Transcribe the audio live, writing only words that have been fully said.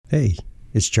Hey,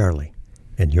 it's Charlie,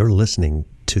 and you're listening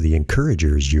to the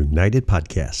Encouragers United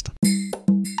podcast.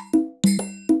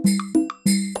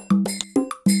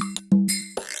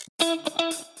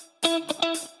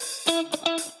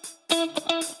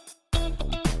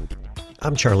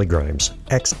 I'm Charlie Grimes,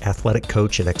 ex-athletic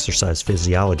coach and exercise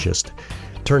physiologist,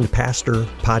 turned pastor,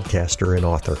 podcaster, and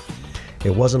author.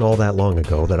 It wasn't all that long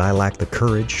ago that I lacked the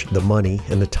courage, the money,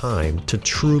 and the time to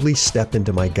truly step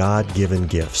into my God-given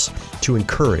gifts, to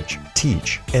encourage,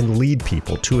 teach, and lead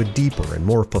people to a deeper and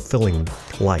more fulfilling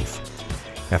life.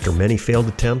 After many failed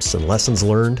attempts and lessons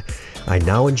learned, I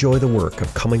now enjoy the work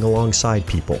of coming alongside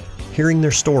people, hearing their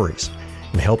stories,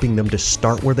 and helping them to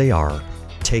start where they are,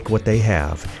 take what they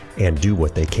have, and do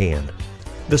what they can.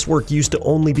 This work used to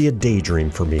only be a daydream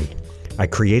for me. I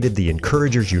created the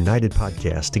Encouragers United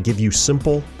podcast to give you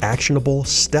simple, actionable,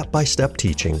 step-by-step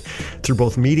teaching through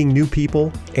both meeting new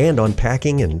people and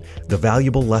unpacking and the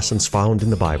valuable lessons found in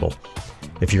the Bible.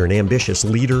 If you're an ambitious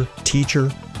leader,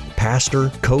 teacher, pastor,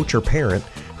 coach, or parent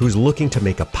who's looking to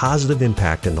make a positive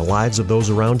impact in the lives of those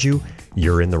around you,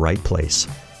 you're in the right place.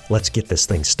 Let's get this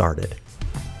thing started.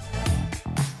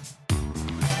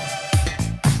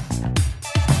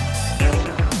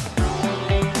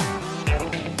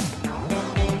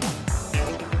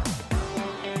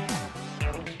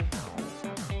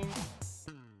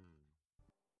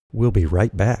 We'll be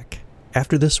right back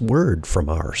after this word from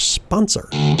our sponsor.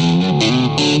 In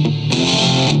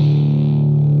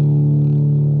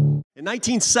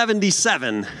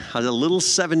 1977, a little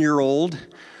 7-year-old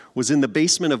was in the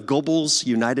basement of Gobles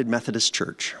United Methodist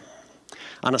Church.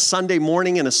 On a Sunday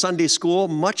morning in a Sunday school,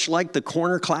 much like the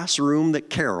corner classroom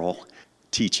that Carol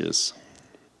teaches.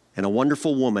 And a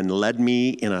wonderful woman led me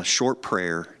in a short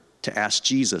prayer to ask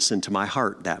Jesus into my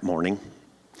heart that morning.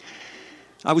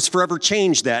 I was forever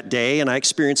changed that day, and I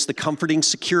experienced the comforting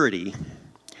security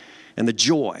and the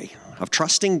joy of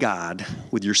trusting God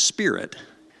with your spirit,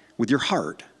 with your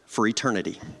heart for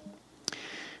eternity.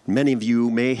 Many of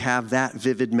you may have that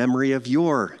vivid memory of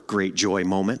your great joy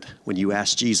moment when you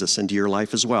asked Jesus into your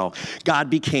life as well.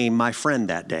 God became my friend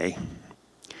that day.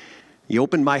 He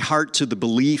opened my heart to the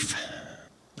belief.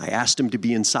 I asked him to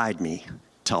be inside me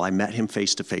till I met him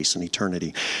face to face in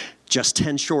eternity. Just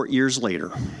 10 short years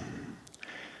later,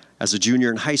 as a junior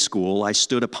in high school, I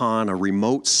stood upon a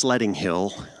remote sledding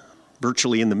hill,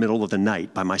 virtually in the middle of the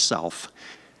night by myself,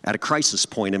 at a crisis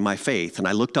point in my faith, and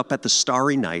I looked up at the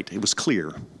starry night. It was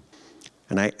clear,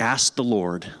 and I asked the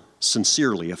Lord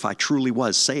sincerely if I truly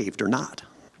was saved or not.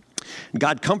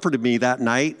 God comforted me that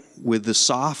night with the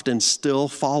soft and still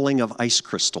falling of ice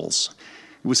crystals.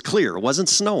 It was clear. It wasn't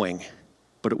snowing,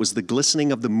 but it was the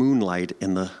glistening of the moonlight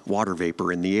and the water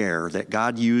vapor in the air that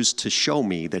God used to show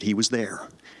me that he was there.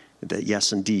 That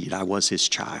yes, indeed, I was his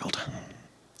child.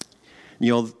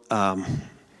 I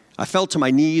fell to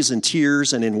my knees in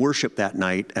tears and in worship that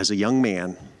night as a young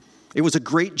man. It was a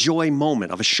great joy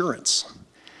moment of assurance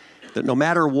that no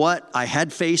matter what I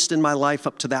had faced in my life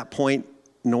up to that point,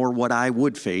 nor what I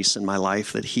would face in my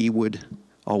life, that he would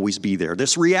always be there.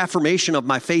 This reaffirmation of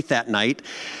my faith that night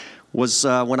was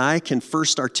when I can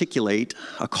first articulate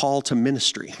a call to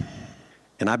ministry.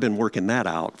 And I've been working that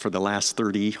out for the last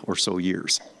 30 or so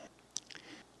years.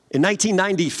 In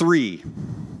 1993,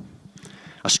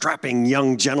 a strapping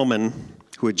young gentleman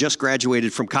who had just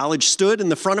graduated from college stood in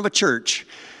the front of a church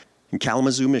in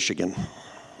Kalamazoo, Michigan,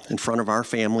 in front of our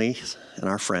family and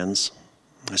our friends.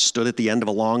 I stood at the end of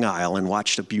a long aisle and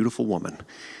watched a beautiful woman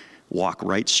walk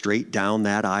right straight down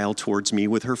that aisle towards me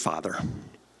with her father.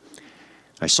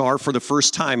 I saw her for the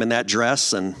first time in that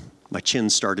dress, and my chin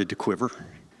started to quiver.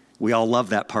 We all love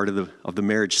that part of the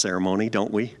marriage ceremony,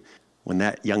 don't we? When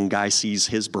that young guy sees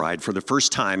his bride for the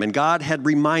first time. And God had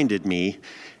reminded me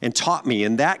and taught me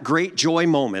in that great joy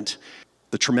moment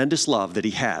the tremendous love that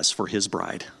he has for his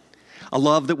bride. A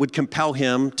love that would compel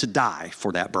him to die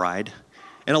for that bride.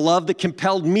 And a love that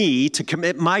compelled me to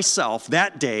commit myself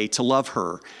that day to love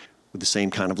her with the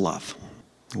same kind of love.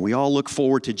 We all look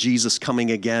forward to Jesus coming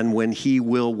again when he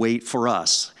will wait for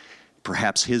us.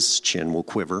 Perhaps his chin will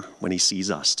quiver when he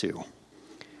sees us too.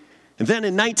 And then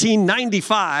in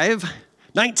 1995,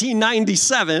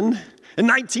 1997, and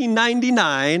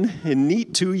 1999, in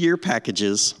neat 2-year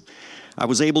packages, I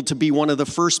was able to be one of the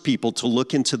first people to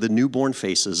look into the newborn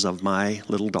faces of my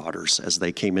little daughters as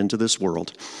they came into this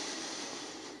world.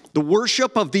 The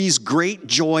worship of these great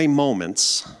joy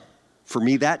moments for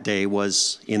me that day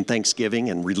was in thanksgiving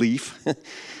and relief,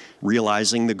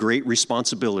 realizing the great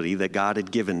responsibility that God had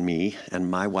given me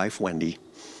and my wife, Wendy,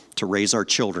 to raise our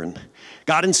children.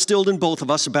 God instilled in both of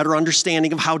us a better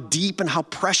understanding of how deep and how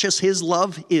precious his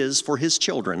love is for his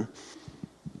children.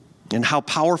 And how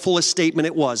powerful a statement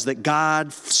it was that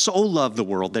God so loved the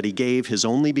world that he gave his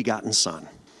only begotten Son,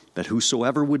 that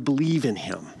whosoever would believe in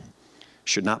him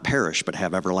should not perish but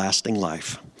have everlasting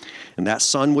life. And that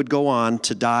Son would go on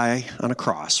to die on a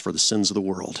cross for the sins of the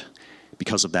world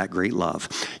because of that great love.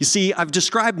 You see, I've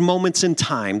described moments in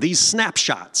time, these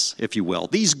snapshots, if you will,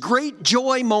 these great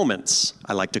joy moments,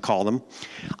 I like to call them,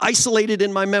 isolated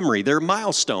in my memory. They're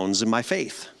milestones in my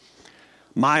faith,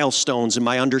 milestones in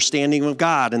my understanding of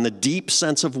God and the deep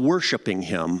sense of worshiping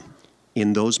him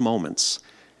in those moments,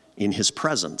 in his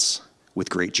presence with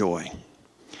great joy.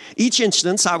 Each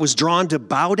instance, I was drawn to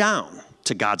bow down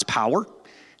to God's power,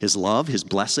 his love, his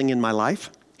blessing in my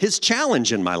life, his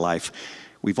challenge in my life.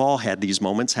 We've all had these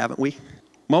moments, haven't we?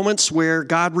 Moments where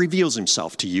God reveals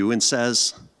himself to you and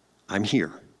says, I'm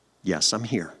here. Yes, I'm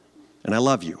here. And I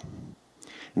love you.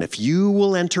 And if you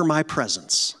will enter my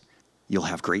presence, you'll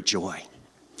have great joy.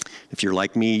 If you're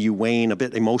like me, you wane a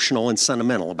bit emotional and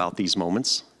sentimental about these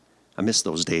moments. I miss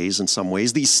those days in some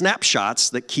ways, these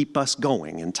snapshots that keep us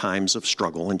going in times of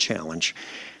struggle and challenge.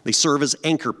 They serve as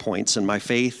anchor points in my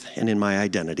faith and in my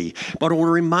identity. But I will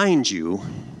remind you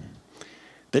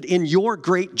that in your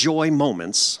great joy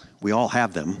moments, we all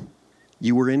have them,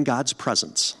 you were in God's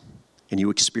presence and you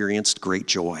experienced great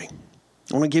joy.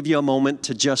 I want to give you a moment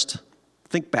to just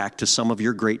think back to some of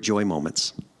your great joy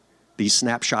moments, these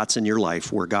snapshots in your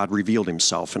life where God revealed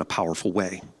himself in a powerful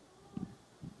way.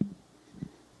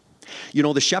 You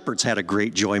know, the shepherds had a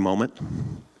great joy moment,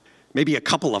 maybe a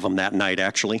couple of them that night,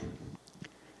 actually.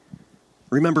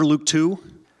 Remember Luke 2?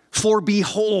 For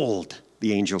behold,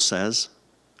 the angel says,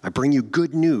 I bring you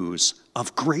good news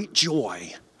of great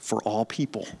joy for all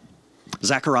people.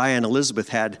 Zechariah and Elizabeth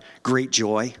had great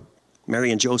joy.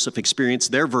 Mary and Joseph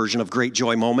experienced their version of great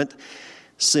joy moment.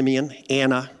 Simeon,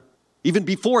 Anna. Even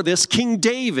before this, King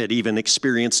David even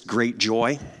experienced great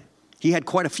joy. He had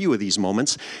quite a few of these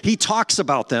moments. He talks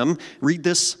about them. Read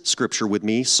this scripture with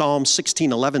me. Psalm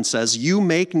 16:11 says, you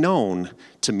make known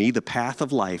to me the path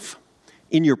of life.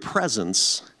 In your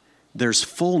presence, there's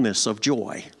fullness of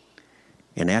joy.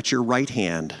 And at your right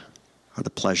hand are the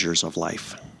pleasures of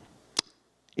life.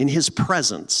 In his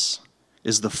presence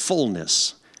is the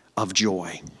fullness of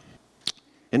joy.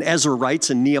 And Ezra writes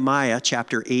in Nehemiah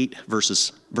chapter 8,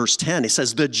 verse 10, it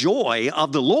says, the joy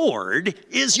of the Lord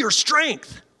is your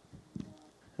strength.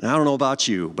 And I don't know about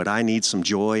you, but I need some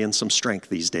joy and some strength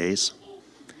these days.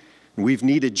 And we've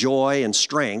needed joy and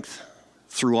strength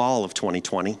through all of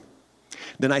 2020.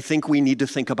 Then I think we need to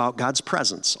think about God's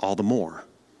presence all the more.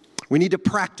 We need to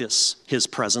practice his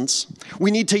presence.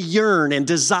 We need to yearn and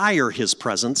desire his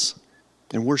presence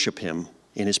and worship him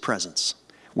in his presence.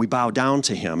 We bow down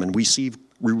to him and we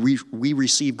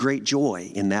receive great joy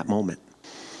in that moment.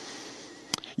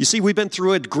 You see, we've been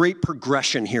through a great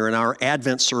progression here in our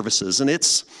Advent services, and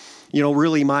it's,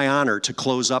 really my honor to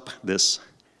close up this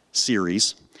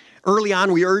series. Early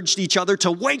on, we urged each other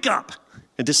to wake up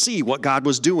and to see what God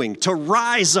was doing, to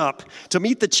rise up, to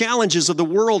meet the challenges of the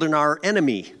world and our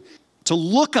enemy, to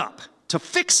look up, to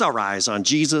fix our eyes on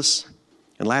Jesus.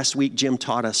 And last week, Jim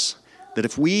taught us that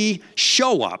if we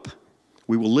show up,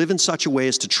 we will live in such a way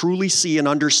as to truly see and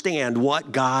understand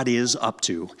what God is up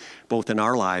to, both in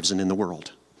our lives and in the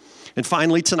world. And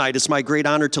finally, tonight, it's my great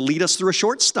honor to lead us through a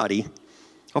short study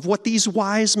of what these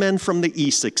wise men from the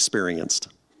East experienced.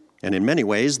 And in many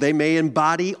ways, they may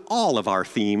embody all of our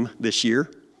theme this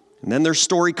year. And then their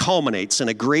story culminates in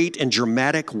a great and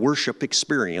dramatic worship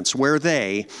experience where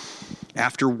they,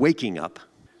 after waking up,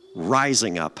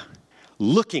 rising up,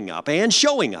 looking up, and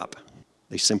showing up,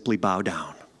 they simply bow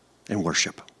down and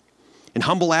worship in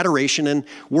humble adoration and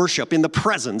worship in the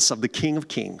presence of the King of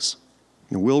Kings.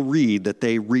 And we'll read that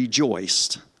they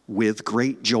rejoiced with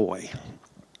great joy,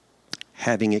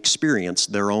 having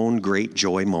experienced their own great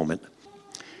joy moment.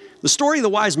 The story of the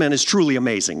wise men is truly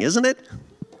amazing, isn't it?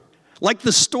 Like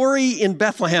the story in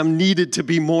Bethlehem needed to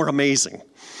be more amazing.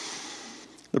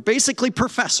 They're basically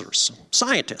professors,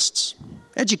 scientists,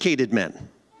 educated men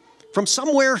from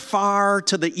somewhere far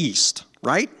to the east,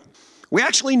 right? We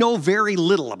actually know very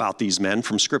little about these men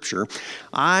from Scripture.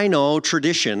 I know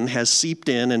tradition has seeped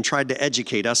in and tried to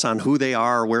educate us on who they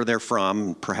are, where they're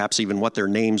from, perhaps even what their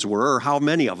names were or how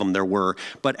many of them there were.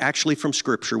 But actually from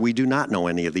Scripture, we do not know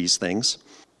any of these things.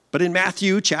 But in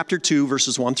Matthew chapter 2,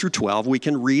 verses 1 through 12, we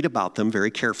can read about them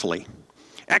very carefully.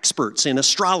 Experts in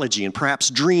astrology and perhaps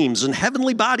dreams and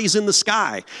heavenly bodies in the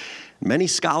sky. Many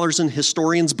scholars and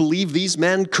historians believe these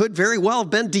men could very well have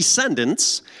been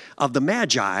descendants of the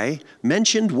Magi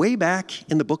mentioned way back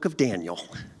in the book of Daniel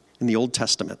in the Old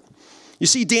Testament. You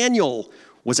see, Daniel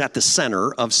was at the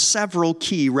center of several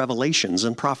key revelations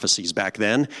and prophecies back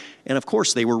then, and of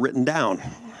course they were written down.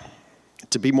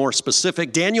 To be more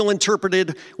specific, Daniel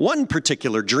interpreted one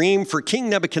particular dream for King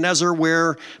Nebuchadnezzar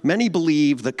where many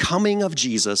believe the coming of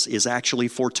Jesus is actually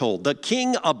foretold, the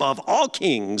king above all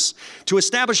kings, to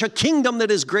establish a kingdom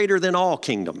that is greater than all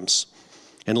kingdoms.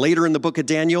 And later in the book of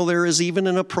Daniel, there is even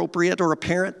an appropriate or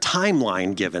apparent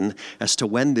timeline given as to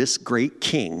when this great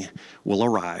king will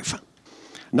arrive.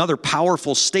 Another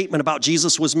powerful statement about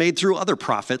Jesus was made through other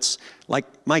prophets like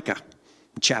Micah.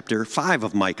 Chapter 5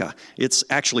 of Micah. It's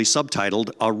actually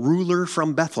subtitled, A Ruler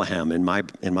from Bethlehem in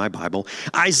my Bible.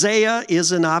 Isaiah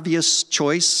is an obvious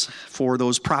choice for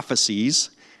those prophecies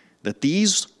that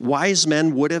these wise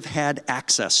men would have had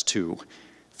access to.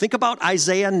 Think about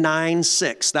Isaiah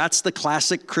 9:6. That's the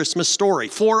classic Christmas story.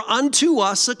 For unto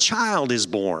us a child is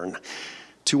born,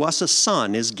 to us a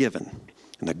son is given,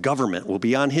 and the government will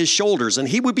be on his shoulders, and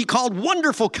he would be called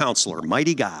Wonderful Counselor,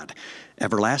 Mighty God,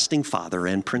 Everlasting Father,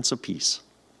 and Prince of Peace.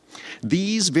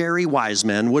 These very wise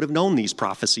men would have known these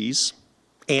prophecies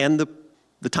and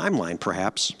the timeline,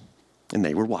 perhaps, and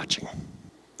they were watching.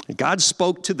 And God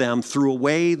spoke to them through a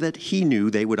way that he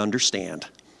knew they would understand,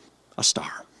 a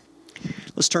star.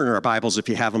 Let's turn our Bibles, if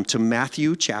you have them, to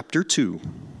Matthew chapter 2.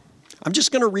 I'm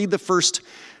just going to read the first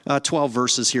 12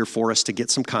 verses here for us to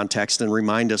get some context and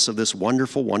remind us of this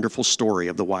wonderful, wonderful story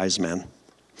of the wise men.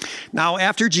 Now,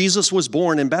 after Jesus was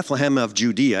born in Bethlehem of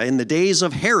Judea, in the days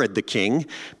of Herod the king,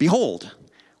 behold,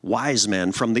 wise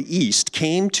men from the east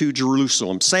came to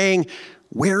Jerusalem, saying,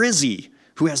 Where is he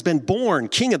who has been born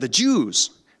King of the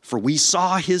Jews? For we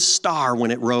saw his star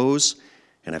when it rose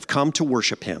and have come to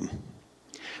worship him.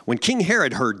 When King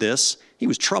Herod heard this, he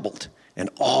was troubled,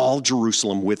 and all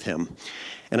Jerusalem with him.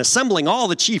 And assembling all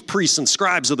the chief priests and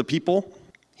scribes of the people,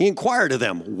 he inquired of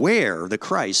them where the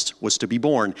Christ was to be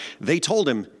born. They told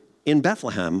him, in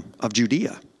Bethlehem of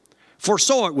Judea. For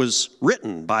so it was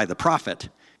written by the prophet,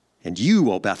 And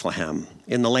you, O Bethlehem,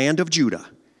 in the land of Judah,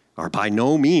 are by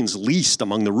no means least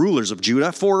among the rulers of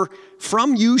Judah, for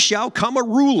from you shall come a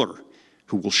ruler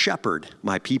who will shepherd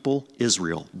my people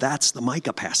Israel. That's the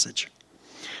Micah passage.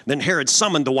 Then Herod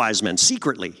summoned the wise men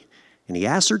secretly, and he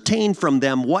ascertained from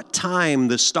them what time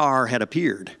the star had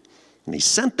appeared. And he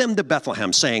sent them to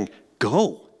Bethlehem, saying,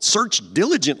 Go, search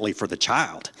diligently for the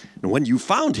child, and when you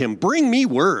found him, bring me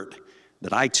word,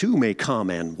 that I too may come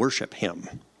and worship him.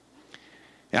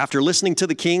 After listening to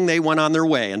the king, they went on their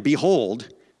way, and behold,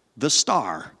 the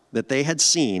star that they had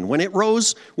seen, when it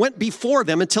rose, went before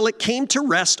them until it came to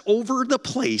rest over the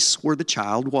place where the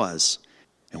child was.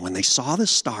 And when they saw the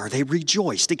star, they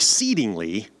rejoiced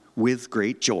exceedingly with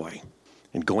great joy.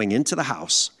 And going into the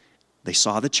house, they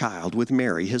saw the child with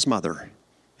Mary, his mother,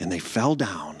 and they fell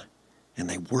down and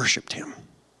they worshiped him.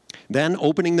 Then,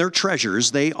 opening their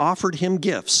treasures, they offered him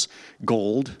gifts,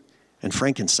 gold and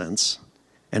frankincense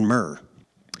and myrrh.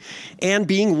 And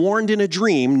being warned in a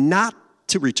dream not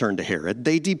to return to Herod,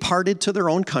 they departed to their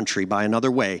own country by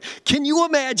another way. Can you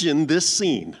imagine this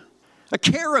scene? A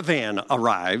caravan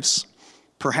arrives,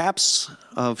 perhaps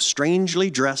of strangely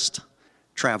dressed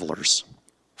travelers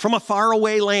from a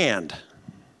faraway land,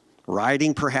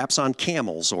 riding perhaps on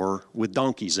camels or with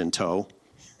donkeys in tow.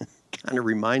 Kind of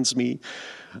reminds me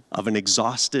of an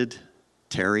exhausted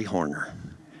Terry Horner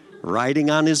riding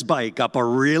on his bike up a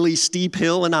really steep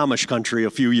hill in Amish country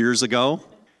a few years ago.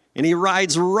 And he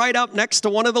rides right up next to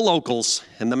one of the locals.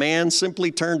 And the man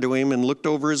simply turned to him and looked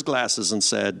over his glasses and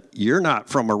said, You're not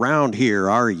from around here,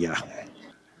 are you?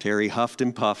 Terry huffed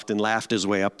and puffed and laughed his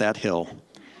way up that hill.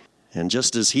 And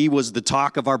just as he was the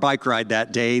talk of our bike ride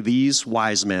that day, these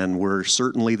wise men were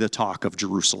certainly the talk of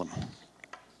Jerusalem.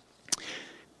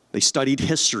 They studied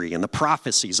history and the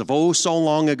prophecies of oh so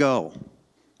long ago.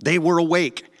 They were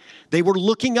awake. They were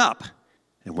looking up.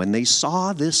 And when they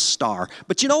saw this star,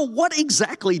 but you know, what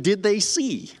exactly did they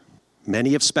see?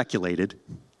 Many have speculated.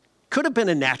 Could have been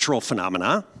a natural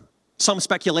phenomena. Some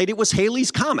speculate it was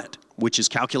Halley's Comet, which is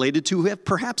calculated to have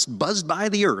perhaps buzzed by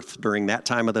the earth during that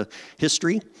time of the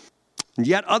history. And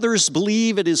yet others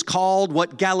believe it is called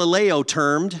what Galileo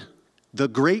termed the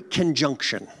Great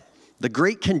Conjunction. The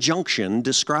Great Conjunction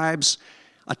describes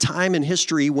a time in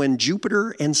history when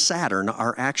Jupiter and Saturn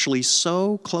are actually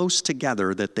so close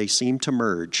together that they seem to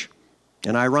merge.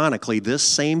 And ironically, this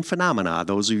same phenomena,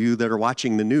 those of you that are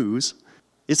watching the news,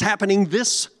 is happening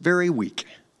this very week.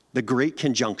 The Great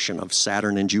Conjunction of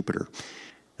Saturn and Jupiter.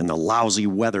 And the lousy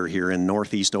weather here in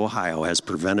Northeast Ohio has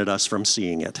prevented us from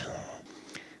seeing it.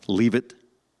 Leave it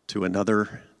to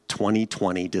another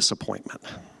 2020 disappointment.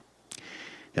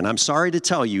 And I'm sorry to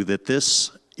tell you that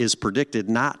this is predicted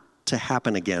not to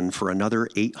happen again for another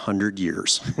 800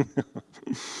 years.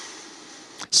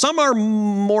 Some are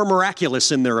more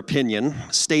miraculous in their opinion,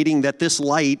 stating that this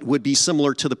light would be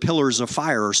similar to the pillars of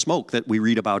fire or smoke that we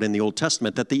read about in the Old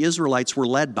Testament, that the Israelites were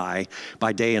led by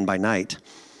day and by night.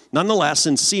 Nonetheless,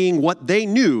 in seeing what they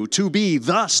knew to be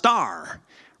the star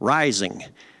rising,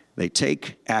 they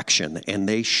take action and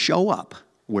they show up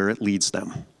where it leads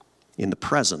them, in the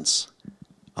presence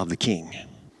of the king.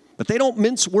 But they don't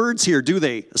mince words here, do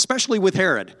they? Especially with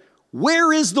Herod.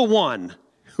 Where is the one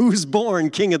who's born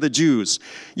King of the Jews?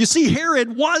 You see,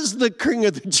 Herod was the King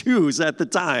of the Jews at the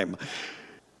time.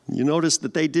 You notice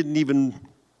that they didn't even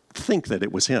think that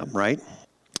it was him, right?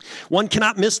 One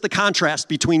cannot miss the contrast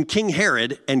between King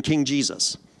Herod and King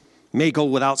Jesus. It may go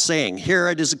without saying,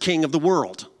 Herod is a king of the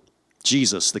world,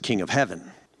 Jesus the king of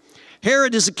heaven.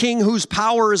 Herod is a king whose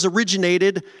power is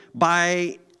originated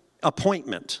by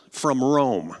appointment from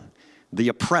Rome, the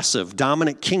oppressive,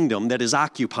 dominant kingdom that is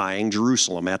occupying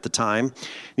Jerusalem at the time.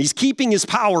 He's keeping his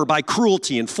power by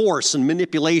cruelty and force and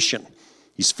manipulation.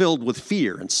 He's filled with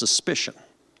fear and suspicion.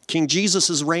 King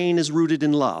Jesus' reign is rooted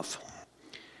in love.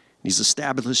 He's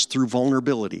established through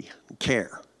vulnerability,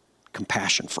 care,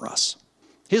 compassion for us.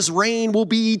 His reign will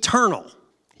be eternal.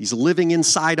 He's living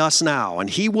inside us now, and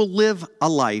he will live a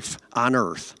life on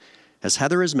earth, as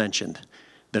Heather has mentioned,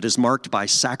 that is marked by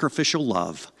sacrificial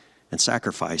love and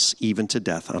sacrifice, even to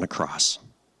death on a cross.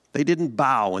 They didn't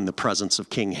bow in the presence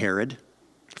of King Herod,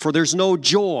 for there's no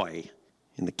joy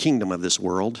in the kingdom of this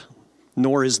world,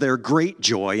 nor is there great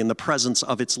joy in the presence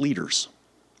of its leaders.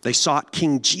 They sought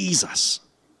King Jesus,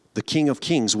 the King of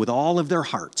Kings, with all of their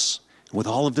hearts, with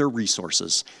all of their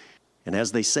resources. And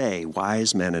as they say,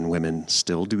 wise men and women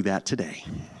still do that today.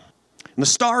 And the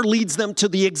star leads them to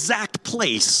the exact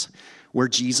place where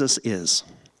Jesus is.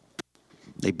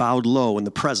 They bowed low in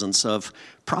the presence of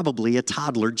probably a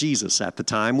toddler Jesus at the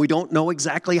time. We don't know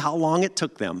exactly how long it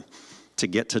took them to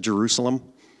get to Jerusalem.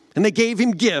 And they gave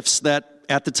him gifts that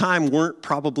at the time weren't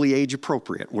probably age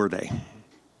appropriate, were they?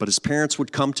 But his parents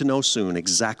would come to know soon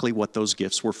exactly what those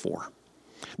gifts were for.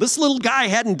 This little guy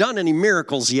hadn't done any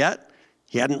miracles yet.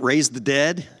 He hadn't raised the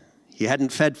dead. He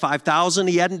hadn't fed 5,000.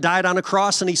 He hadn't died on a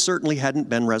cross, and he certainly hadn't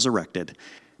been resurrected.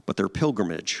 But their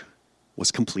pilgrimage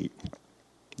was complete.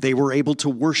 They were able to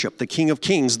worship the King of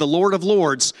Kings, the Lord of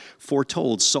Lords,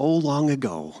 foretold so long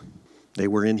ago. They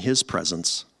were in his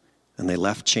presence, and they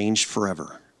left changed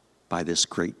forever by this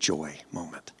great joy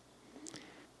moment.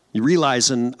 You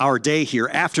realize in our day here,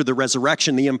 after the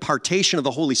resurrection, the impartation of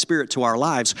the Holy Spirit to our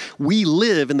lives, we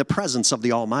live in the presence of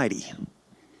the Almighty.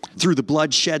 Through the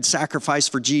blood-shed sacrifice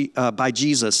by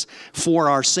Jesus for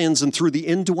our sins and through the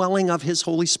indwelling of his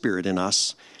Holy Spirit in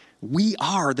us, we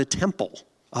are the temple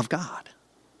of God.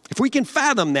 If we can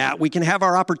fathom that, we can have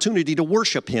our opportunity to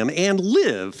worship him and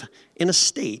live in a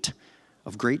state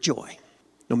of great joy,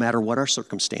 no matter what our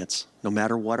circumstance, no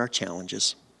matter what our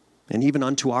challenges, and even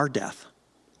unto our death.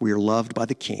 We are loved by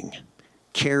the King,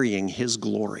 carrying his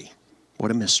glory.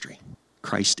 What a mystery.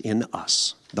 Christ in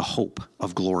us, the hope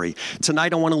of glory.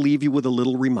 Tonight, I want to leave you with a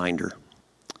little reminder.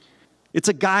 It's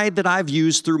a guide that I've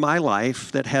used through my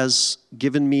life that has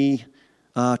given me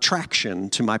traction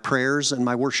to my prayers and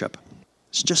my worship.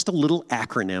 It's just a little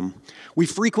acronym. We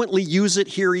frequently use it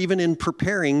here even in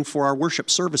preparing for our worship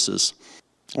services.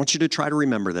 I want you to try to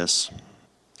remember this.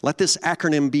 Let this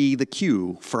acronym be the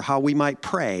cue for how we might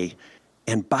pray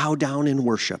and bow down in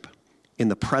worship in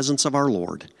the presence of our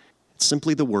Lord. It's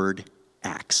simply the word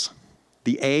acts.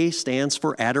 The A stands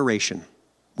for adoration.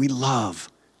 We love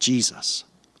Jesus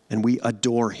and we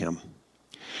adore him.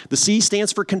 The C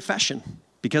stands for confession,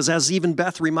 because as even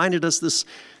Beth reminded us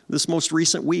this most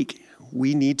recent week,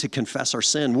 we need to confess our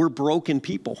sin. We're broken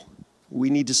people. We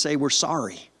need to say we're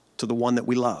sorry to the one that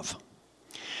we love.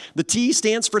 The T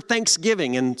stands for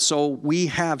thanksgiving, and so we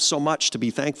have so much to be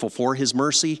thankful for: his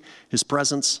mercy, his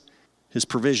presence, his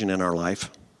provision in our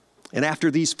life. And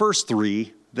after these first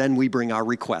three, then we bring our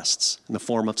requests in the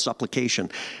form of supplication.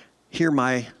 Hear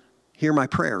my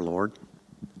prayer, Lord.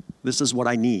 This is what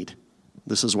I need.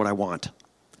 This is what I want.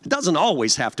 It doesn't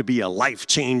always have to be a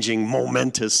life-changing,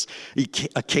 momentous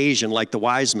occasion like the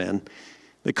wise men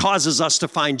that causes us to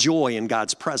find joy in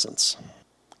God's presence.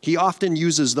 He often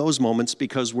uses those moments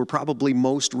because we're probably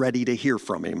most ready to hear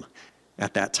from him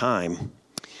at that time.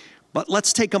 But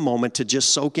let's take a moment to just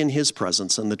soak in his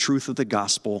presence and the truth of the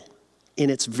gospel in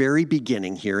its very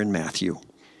beginning here in Matthew.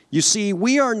 You see,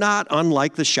 we are not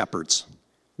unlike the shepherds.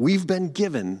 We've been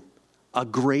given a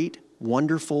great,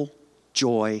 wonderful,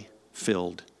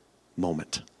 joy-filled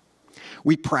moment.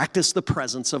 We practice the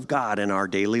presence of God in our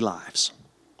daily lives.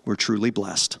 We're truly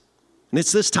blessed. And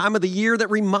it's this time of the year that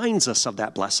reminds us of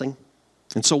that blessing.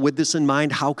 And so with this in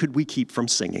mind, how could we keep from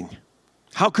singing?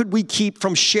 How could we keep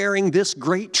from sharing this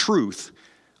great truth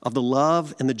of the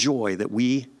love and the joy that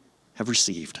we have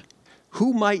received?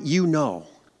 Who might you know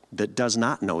that does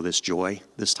not know this joy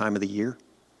this time of the year?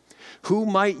 Who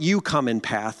might you come in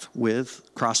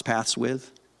cross paths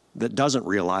with, that doesn't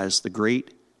realize the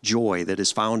great joy that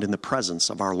is found in the presence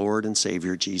of our Lord and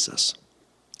Savior Jesus?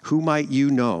 Who might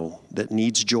you know that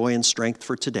needs joy and strength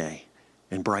for today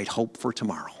and bright hope for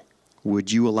tomorrow?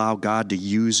 Would you allow God to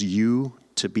use you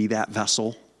to be that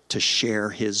vessel to share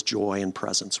his joy and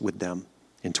presence with them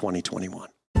in 2021?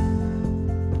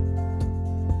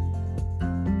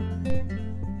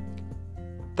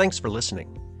 Thanks for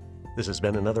listening. This has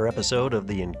been another episode of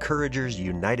the Encouragers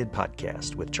United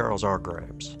podcast with Charles R.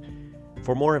 Grimes.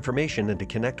 For more information and to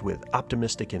connect with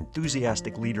optimistic,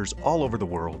 enthusiastic leaders all over the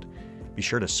world, be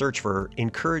sure to search for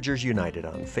Encouragers United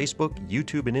on Facebook,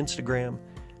 YouTube, and Instagram,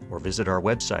 or visit our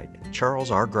website,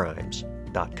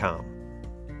 charlesrgrimes.com.